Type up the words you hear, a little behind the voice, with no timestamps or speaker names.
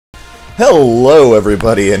Hello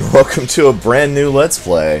everybody and welcome to a brand new Let's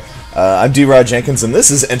Play. I'm D-Rod Jenkins and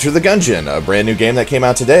this is Enter the Gungeon, a brand new game that came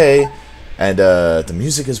out today. And the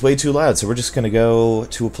music is way too loud, so we're just going to go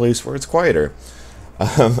to a place where it's quieter.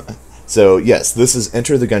 So yes, this is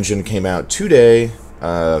Enter the Gungeon, came out today,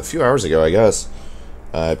 a few hours ago I guess.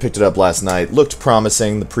 I picked it up last night, looked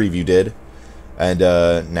promising, the preview did. And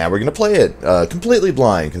now we're going to play it completely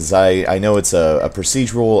blind, because I know it's a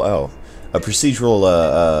procedural,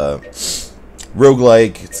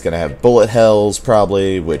 roguelike. It's going to have bullet hells,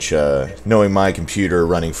 probably, which, knowing my computer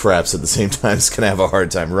running fraps at the same time, is going to have a hard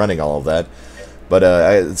time running all of that.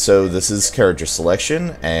 But, so this is character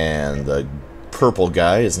selection, and the purple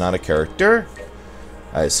guy is not a character.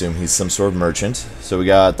 I assume he's some sort of merchant. So we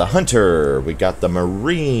got the hunter, we got the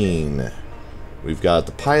marine, we've got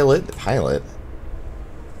the pilot. The pilot?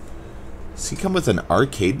 Does he come with an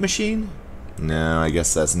arcade machine? No, I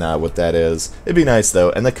guess that's not what that is. It'd be nice,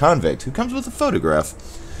 though. And the convict, who comes with a photograph.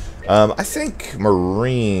 I think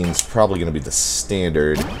Marine's probably going to be the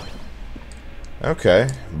standard. Okay.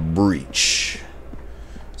 Breach.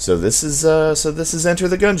 So this is Enter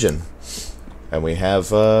the Gungeon. And we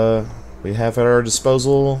have at our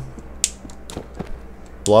disposal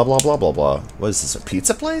blah blah blah blah blah. What is this, a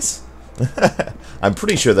pizza place? I'm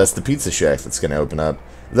pretty sure that's the pizza shack that's going to open up.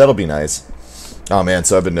 That'll be nice. Oh man,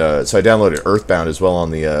 so I've been so I downloaded Earthbound as well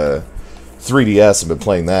on the 3DS. I've been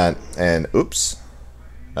playing that, and oops,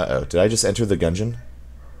 did I just enter the Gungeon?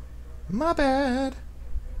 My bad.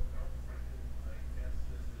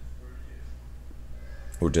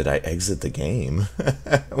 Or did I exit the game?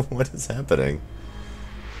 What is happening?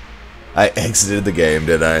 I exited the game,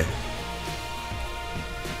 did I?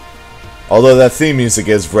 Although that theme music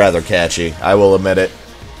is rather catchy, I will admit it.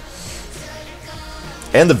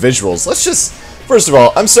 And the visuals. Let's just... First of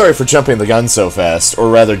all, I'm sorry for jumping the gun so fast.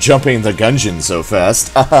 Or rather, jumping the Gungeon so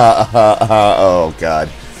fast. Oh, God.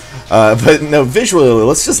 But no, visually,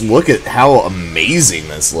 let's just look at how amazing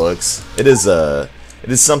this looks. It is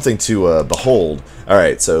something to behold.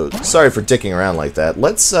 Alright, so, sorry for dicking around like that.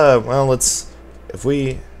 Let's, if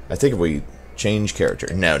we change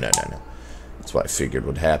character. No. That's what I figured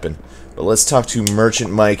would happen. But let's talk to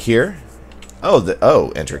Merchant Mike here.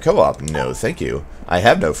 Enter co-op. No, thank you. I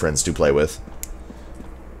have no friends to play with.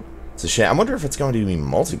 It's a shame. I wonder if it's going to be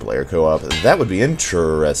multiplayer co-op. That would be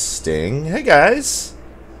interesting. Hey guys,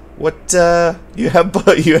 what? You have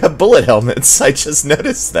bullet helmets. I just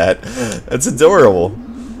noticed that. That's adorable.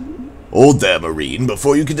 Old there, Marine.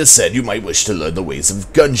 Before you can descend, you might wish to learn the ways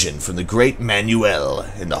of Gungeon from the great Manuel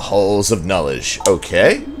in the halls of knowledge.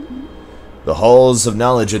 Okay. The halls of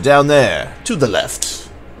knowledge are down there, to the left.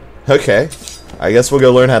 Okay. I guess we'll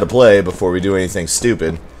go learn how to play before we do anything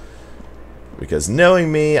stupid. Because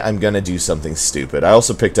knowing me, I'm gonna do something stupid. I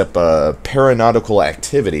also picked up Paranautical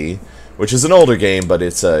Activity, which is an older game, but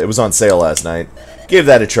it was on sale last night. Gave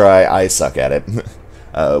that a try. I suck at it.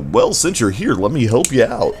 Well, since you're here, let me help you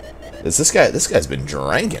out. This guy's been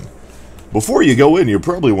drinking. Before you go in, you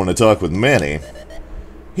probably want to talk with Manny.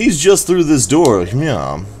 He's just through this door.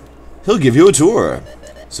 Yeah. He'll give you a tour.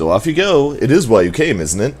 So off you go. It is why you came,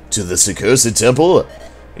 isn't it? To this accursed temple.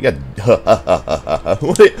 You got...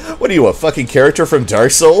 What are you, a fucking character from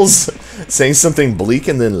Dark Souls? Saying something bleak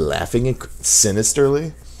and then laughing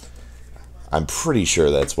sinisterly? I'm pretty sure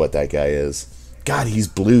that's what that guy is. God, he's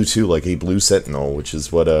blue too, like a blue sentinel, which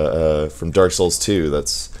is what, from Dark Souls 2,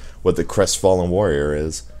 that's what the Crestfallen Warrior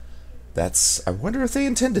is. I wonder if they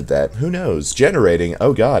intended that. Who knows? Generating.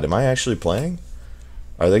 Oh god, am I actually playing?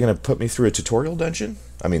 Are they going to put me through a tutorial dungeon?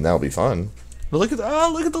 I mean, that'll be fun. But look at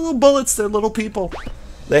the little bullets. They're little people.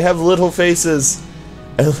 They have little faces.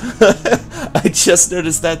 I just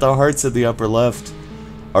noticed that the hearts in the upper left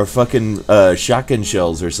are fucking shotgun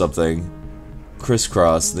shells or something.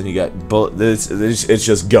 Crisscross. Then you got it's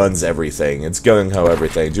just guns everything. It's gung-ho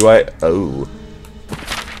everything.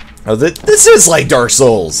 Oh, this is like Dark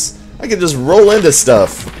Souls. I can just roll into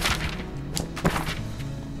stuff.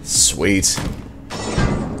 Sweet.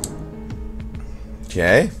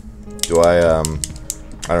 Okay. I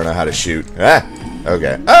don't know how to shoot. Ah!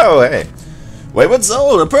 Okay. Oh, hey! Wayward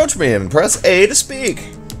soul, approach me and press A to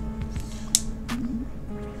speak.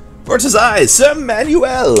 For 'tis I, Sir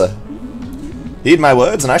Manuel. Heed my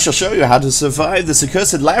words, and I shall show you how to survive this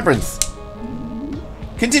accursed labyrinth.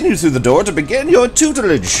 Continue through the door to begin your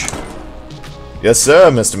tutelage. Yes,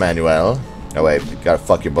 sir, Mr. Manuel. Oh, wait. Gotta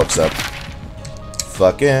fuck your books up.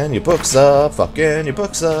 Fucking your books up. Fucking your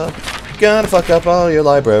books up. Gonna fuck up all your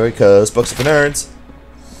library, cause books are for nerds.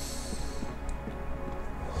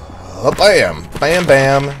 Bam! Bam,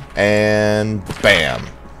 bam, and bam.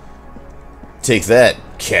 Take that,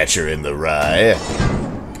 catcher in the rye.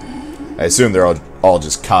 I assume they're all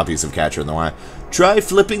just copies of Catcher in the Rye. Try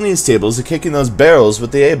flipping these tables and kicking those barrels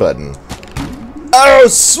with the A button. Oh,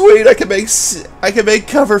 sweet! I can make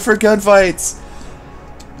cover for gunfights.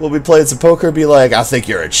 We'll be playing some poker and be like, I think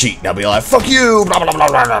you're a cheat. And I'll be like, fuck you! Blah, blah, blah,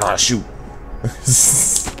 blah, blah, blah. Shoot.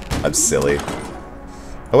 I'm silly.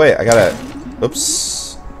 Oh, wait, I gotta...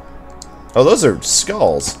 Oops. Oh, those are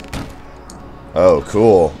skulls. Oh,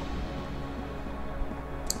 cool.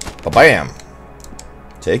 Ba-bam!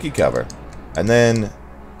 Take your cover. And then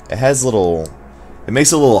it has little... It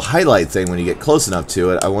makes a little highlight thing when you get close enough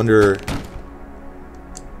to it. I wonder...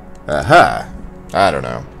 Aha! I don't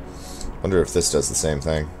know. Wonder if this does the same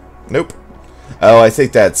thing. Nope. Oh, I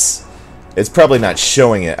think that's... It's probably not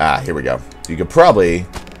showing it. Ah, here we go. You could probably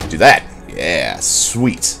do that. Yeah,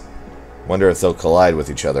 sweet. Wonder if they'll collide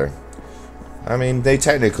with each other. I mean, they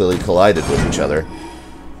technically collided with each other.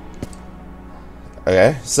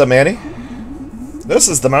 Okay, sup, Manny? This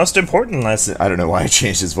is the most important lesson. I don't know why I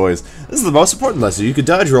changed his voice. This is the most important lesson. You could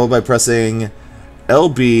dodge roll by pressing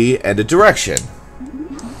LB and a direction.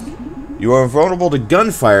 You are vulnerable to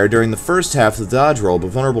gunfire during the first half of the dodge roll,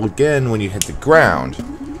 but vulnerable again when you hit the ground.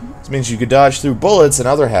 This means you could dodge through bullets and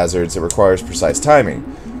other hazards that requires precise timing.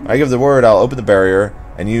 When I give the word, I'll open the barrier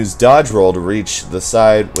and use dodge roll to reach the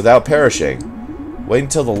side without perishing. Wait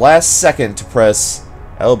until the last second to press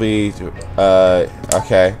LB to,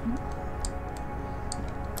 okay.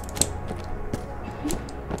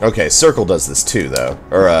 Okay, circle does this too, though.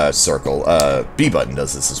 Or, circle, B button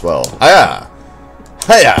does this as well. Hiya!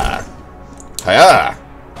 Hiya! Hiya!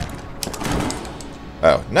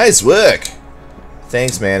 Oh, nice work!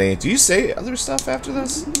 Thanks, Manny. Do you say other stuff after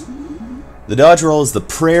this? The dodge roll is the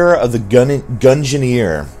prayer of the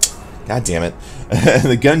Gungeoneer. God damn it.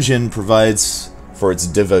 The Gungeon provides for its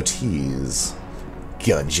devotees.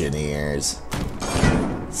 Gungeoneers.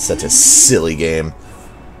 Such a silly game.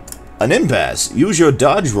 An impasse. Use your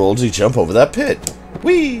dodge roll to jump over that pit.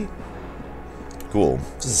 Whee! Cool.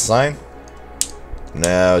 Is this a sign?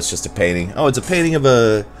 No, it's just a painting. Oh, it's a painting of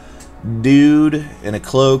a dude in a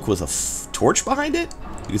cloak with a torch behind it?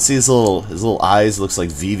 You can see his little eyes. Looks like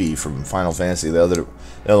Vivi from Final Fantasy. The other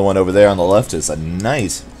one over there on the left is a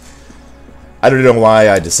knight. I don't know why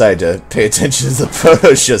I decided to pay attention to the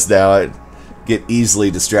photos just now. I get easily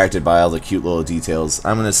distracted by all the cute little details.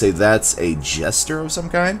 I'm going to say that's a jester of some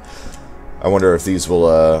kind. I wonder if these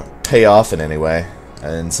will pay off in any way.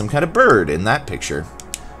 And some kind of bird in that picture.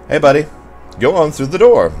 Hey, buddy. Go on through the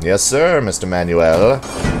door. Yes, sir, Mr. Manuel.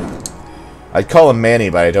 I'd call him Manny,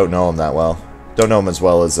 but I don't know him that well. Don't know him as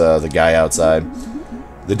well as the guy outside.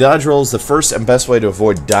 The dodge roll is the first and best way to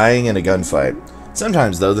avoid dying in a gunfight.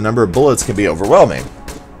 Sometimes, though, the number of bullets can be overwhelming.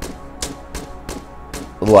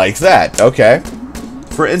 Like that, okay.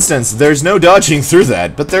 For instance, there's no dodging through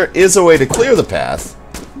that, but there is a way to clear the path.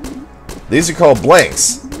 These are called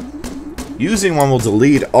blanks. Using one will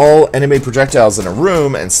delete all enemy projectiles in a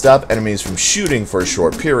room and stop enemies from shooting for a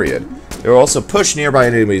short period. They will also push nearby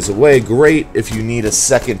enemies away, great if you need a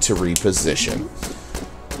second to reposition.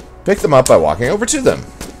 Pick them up by walking over to them.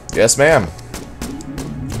 Yes, ma'am.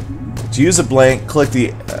 To use a blank, click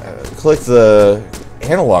the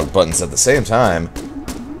analog buttons at the same time.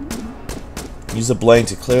 Use a blank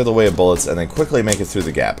to clear the way of bullets and then quickly make it through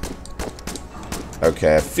the gap.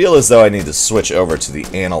 Okay, I feel as though I need to switch over to the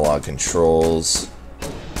analog controls.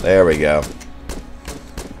 There we go.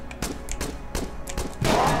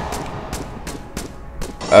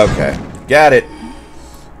 Okay, got it.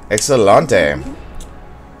 Excelente.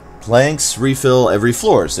 Planks refill every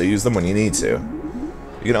floor, so use them when you need to.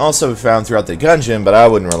 You can also be found throughout the Gungeon, but I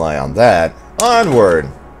wouldn't rely on that. Onward!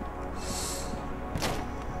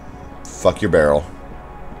 Fuck your barrel.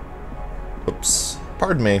 Oops.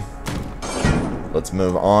 Pardon me. Let's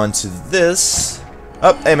move on to this.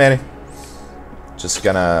 Oh, hey, Manny. Just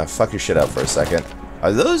gonna fuck your shit up for a second.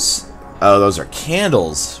 Are those... Oh, those are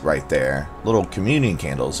candles right there. Little communion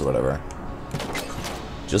candles or whatever.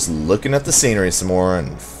 Just looking at the scenery some more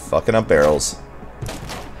and fucking up barrels.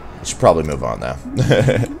 I should probably move on, though.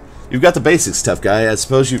 You've got the basics, tough guy. I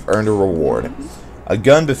suppose you've earned a reward. A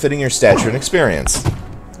gun befitting your stature and experience.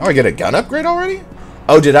 Oh, I get a gun upgrade already?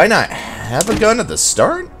 Oh, did I not have a gun at the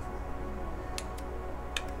start?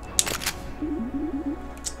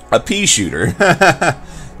 A pea shooter.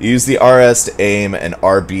 Use the RS to aim and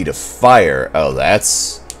RB to fire. Oh,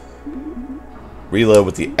 that's... Reload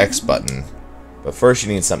with the X button. But first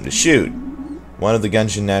you need something to shoot. One of the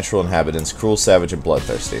Gungeon natural inhabitants, cruel, savage, and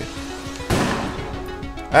bloodthirsty.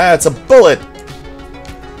 Ah, it's a bullet!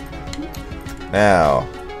 Now.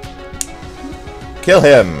 Kill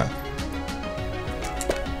him!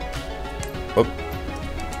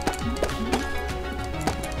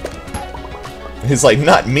 He's like,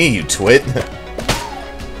 not me, you twit.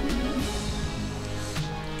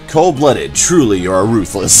 Cold-blooded, truly you are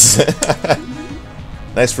ruthless.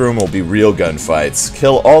 Next room will be real gunfights.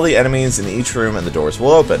 Kill all the enemies in each room and the doors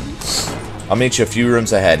will open. I'll meet you a few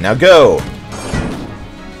rooms ahead. Now go!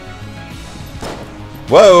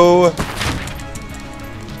 Whoa!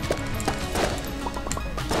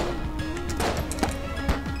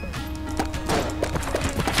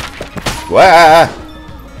 Wah!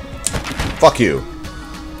 Fuck you.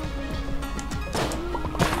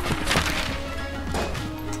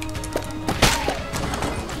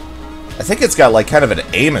 I think it's got like kind of an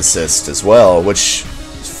aim assist as well, which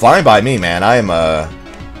is fine by me, man. I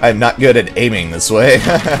am not good at aiming this way.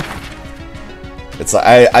 It's like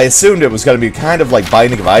I assumed it was gonna be kind of like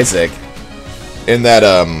Binding of Isaac, in that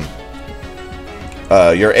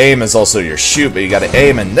your aim is also your shoot, but you gotta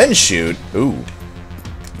aim and then shoot. Ooh.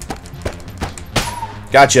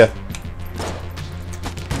 Gotcha.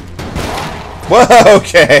 Whoa,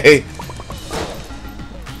 okay.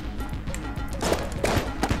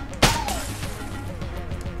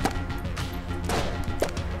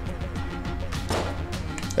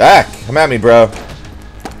 Ah, come at me, bro.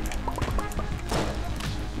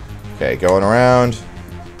 Okay, going around.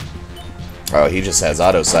 Oh, he just has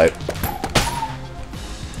auto sight.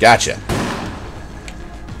 Gotcha.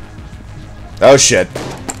 Oh, shit.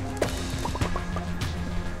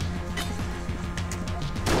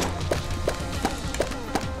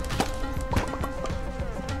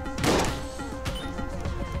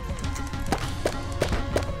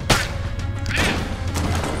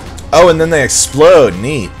 Oh, and then they explode.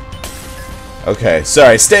 Neat. Okay,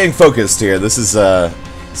 sorry. Staying focused here. This is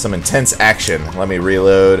some intense action. Let me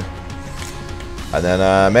reload. And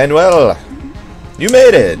then, Manuel, you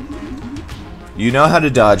made it. You know how to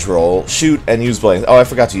dodge roll, shoot, and use blanks. Oh, I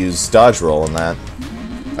forgot to use dodge roll in that.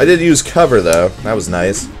 I did use cover, though. That was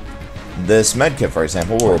nice. This medkit, for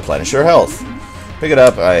example, will replenish your health. Pick it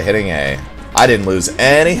up by hitting A. I didn't lose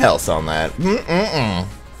any health on that.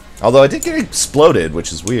 Although I did get exploded,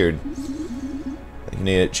 which is weird. You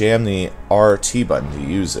need to jam the RT button to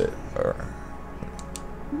use it. Or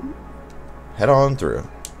head on through.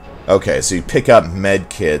 Okay, so you pick up med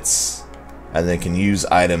kits and then can use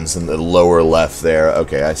items in the lower left there.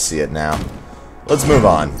 Okay, I see it now. Let's move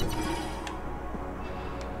on.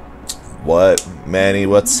 What? Manny,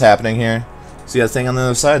 what's happening here? See that thing on the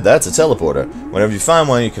other side? That's a teleporter. Whenever you find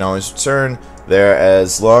one, you can always return there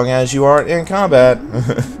as long as you aren't in combat.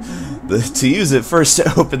 To use it, first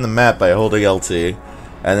open the map by holding LT, and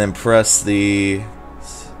then press the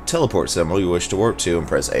teleport symbol you wish to warp to, and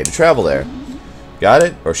press A to travel there. Got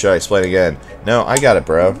it? Or should I explain again? No, I got it,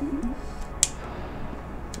 bro.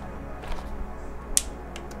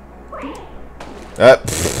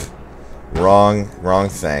 Wrong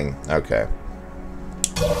thing. Okay.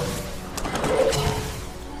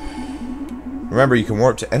 Remember, you can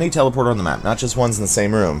warp to any teleporter on the map, not just ones in the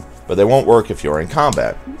same room, but they won't work if you're in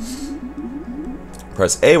combat.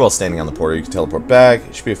 Press A while standing on the portal, you can teleport back.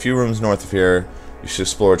 It should be a few rooms north of here. You should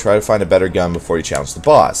explore, try to find a better gun before you challenge the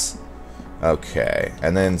boss. Okay,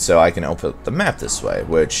 and then so I can open up the map this way,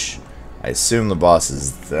 which I assume the boss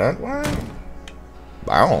is that way?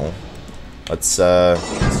 Wow. Let's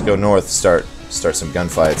go north, start some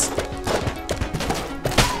gunfights.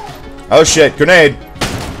 Oh shit, grenade!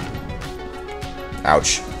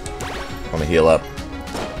 Ouch. Let me heal up.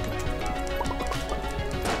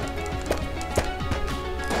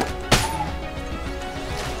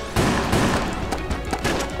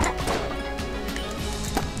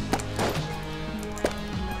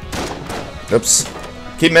 Oops.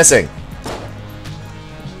 Keep missing.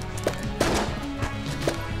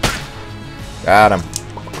 Got him.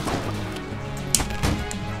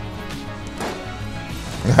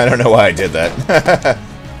 I don't know why I did that.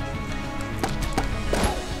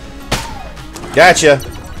 Gotcha.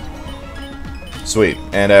 Sweet.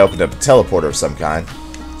 And I opened up a teleporter of some kind.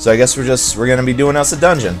 So I guess we're gonna be doing us a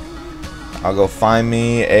dungeon. I'll go find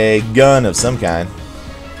me a gun of some kind.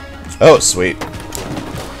 Oh, sweet.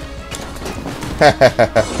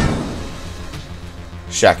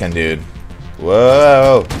 Shotgun dude.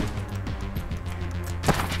 Whoa.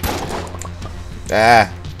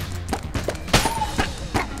 Ah.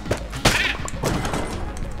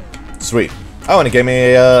 Sweet. Oh, and it gave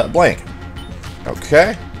me a blank.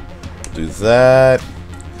 Okay. Do that.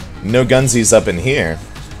 No gunsies up in here.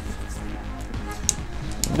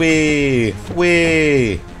 Wee.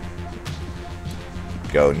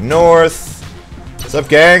 Go north. What's up,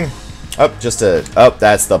 gang? Oh,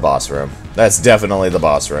 that's the boss room. That's definitely the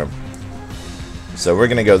boss room. So we're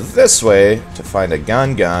gonna go this way to find a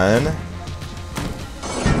gun.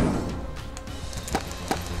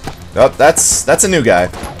 Oh, that's a new guy.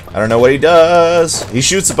 I don't know what he does. He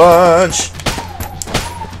shoots a bunch.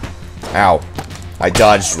 Ow. I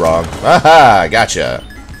dodged wrong. Aha! Gotcha.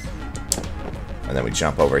 And then we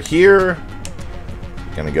jump over here.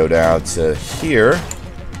 Gonna go down to here.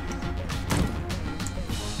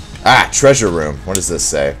 Ah, treasure room. What does this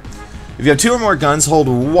say? If you have 2 or more guns, hold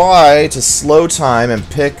Y to slow time and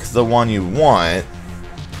pick the one you want.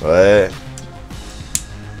 What?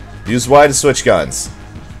 Use Y to switch guns.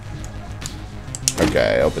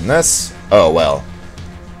 Okay, open this. Oh, well.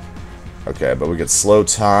 Okay, but we get slow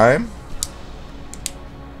time.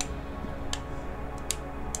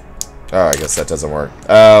 Oh, I guess that doesn't work.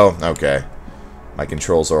 Oh, okay. My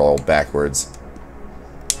controls are all backwards.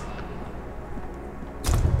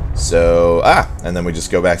 So, and then we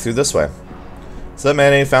just go back through this way. So,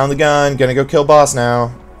 Manny, found the gun. Gonna go kill boss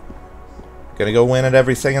now. Gonna go win at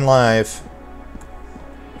everything in life.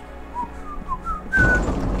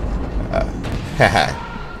 Haha.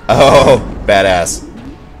 Oh, badass.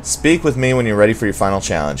 Speak with me when you're ready for your final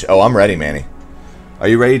challenge. Oh, I'm ready, Manny. Are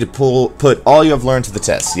you ready to put all you have learned to the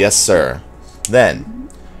test? Yes, sir. Then,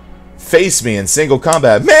 face me in single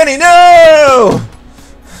combat. Manny, no!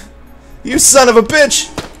 You son of a bitch!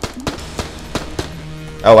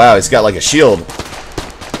 Oh, wow, he's got like a shield.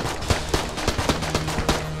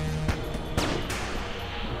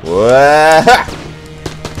 Wah! Ha!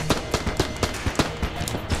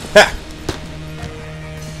 Ha!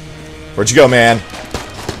 Where'd you go, man?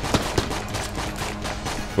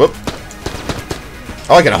 Whoop.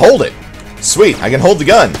 Oh, I can hold it. Sweet, I can hold the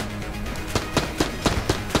gun.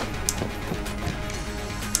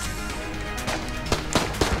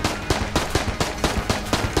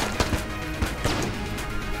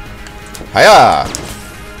 Hiya!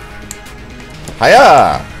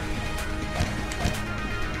 Hiya!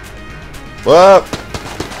 Whoop!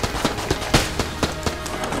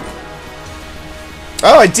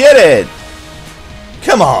 Oh, I did it!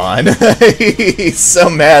 Come on! He's so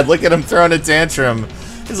mad. Look at him throwing a tantrum.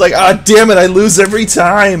 He's like, ah, oh, damn it, I lose every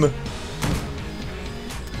time!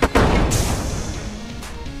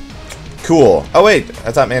 Cool. Oh, wait.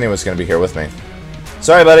 I thought Manny was going to be here with me.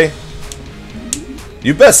 Sorry, buddy.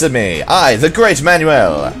 You bested me! I, the great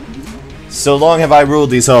Manuel! So long have I ruled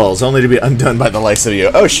these halls, only to be undone by the likes of you.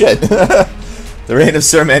 Oh, shit! The reign of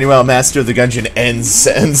Sir Manuel, master of the Gungeon, ends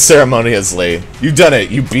unceremoniously. You've done it.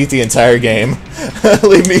 You beat the entire game.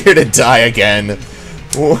 Leave me here to die again.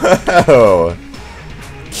 Whoa.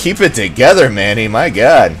 Keep it together, Manny. My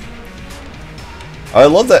god. Oh, I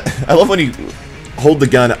love that. I love when you hold the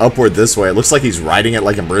gun upward this way. It looks like he's riding it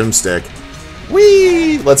like a broomstick.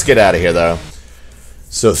 Whee! Let's get out of here, though.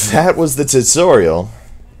 So that was the tutorial.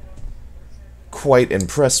 Quite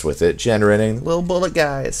impressed with it, generating little bullet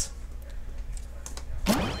guys.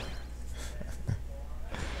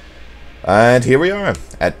 And here we are,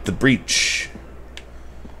 at the breach.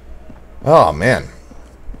 Oh, man.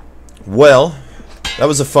 Well, that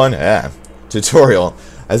was a fun tutorial.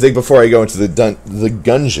 I think before I go into the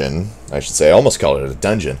Gungeon, I should say, I almost called it a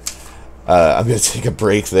dungeon. I'm going to take a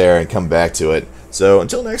break there and come back to it. So,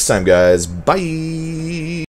 until next time, guys, bye!